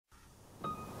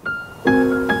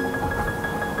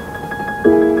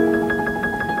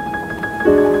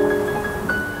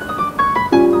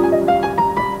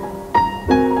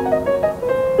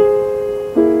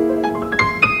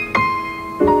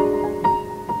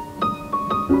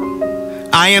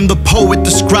I am the poet,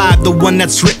 the scribe, the one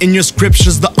that's written your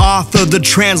scriptures, the author, the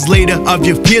translator of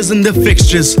your fears and the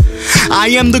fixtures. I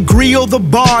am the griot, the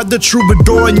bard, the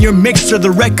troubadour in your mixture,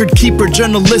 the record keeper,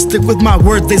 journalistic with my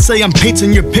words. They say I'm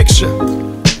painting your picture.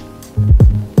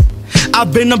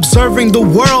 I've been observing the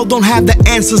world, don't have the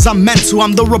answers I'm meant to.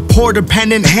 I'm the reporter,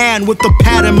 pen in hand with the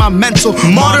pad in my mental.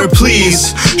 Martyr,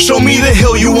 please, show me the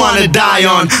hill you wanna die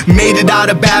on. Made it out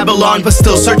of Babylon, but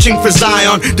still searching for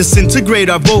Zion. Disintegrate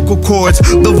our vocal cords,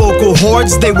 the vocal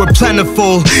hordes, they were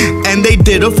plentiful, and they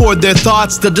did afford their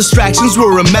thoughts. The distractions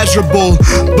were immeasurable,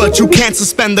 but you can't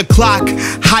suspend the clock.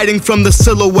 Hiding from the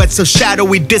silhouettes of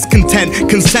shadowy discontent.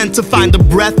 Consent to find a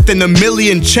breath in a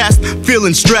million chests,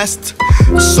 feeling stressed.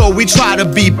 So we try to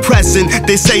be present.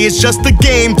 They say it's just a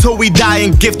game till we die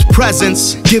and gift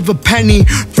presents. Give a penny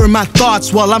for my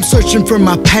thoughts while I'm searching for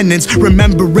my penance.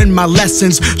 Remembering my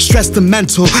lessons, stress the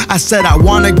mental. I said I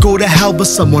wanna go to hell, but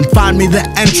someone find me the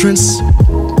entrance.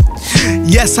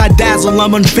 Yes, I dazzle,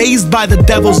 I'm unfazed by the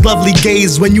devil's lovely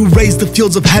gaze. When you raise the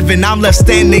fields of heaven, I'm left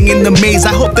standing in the maze.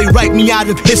 I hope they write me out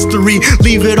of history,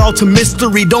 leave it all to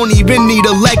mystery. Don't even need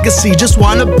a legacy, just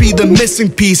wanna be the missing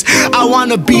piece. I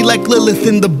wanna be like Lilith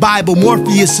in the Bible,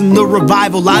 Morpheus in the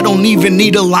revival. I don't even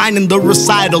need a line in the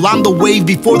recital. I'm the wave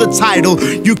before the title.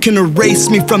 You can erase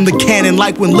me from the canon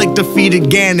like when Lick defeated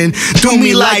Ganon. Do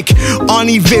me like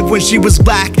Ani Viv when she was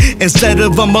black instead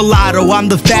of a mulatto. I'm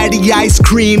the fatty ice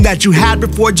cream that you had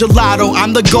before gelato.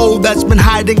 I'm the gold that's been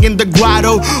hiding in the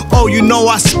grotto. Oh, you know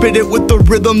I spit it with the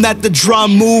rhythm that the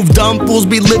drum move. Dumb fools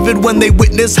be livid when they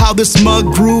witness how this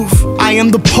mug groove. I am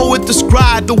the poet, the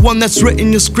scribe, the one that's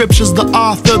written your scriptures, the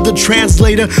author, the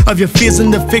translator of your fears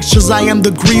and the fixtures. I am the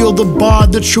griot, the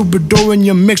bard, the troubadour in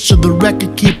your mixture, the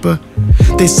record keeper.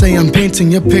 They say I'm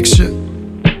painting your picture.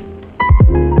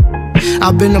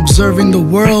 I've been observing the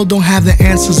world, don't have the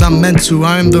answers I'm meant to.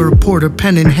 I am the reporter,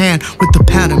 pen in hand, with the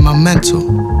pad in my mental.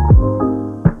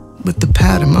 With the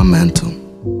pad in my mental.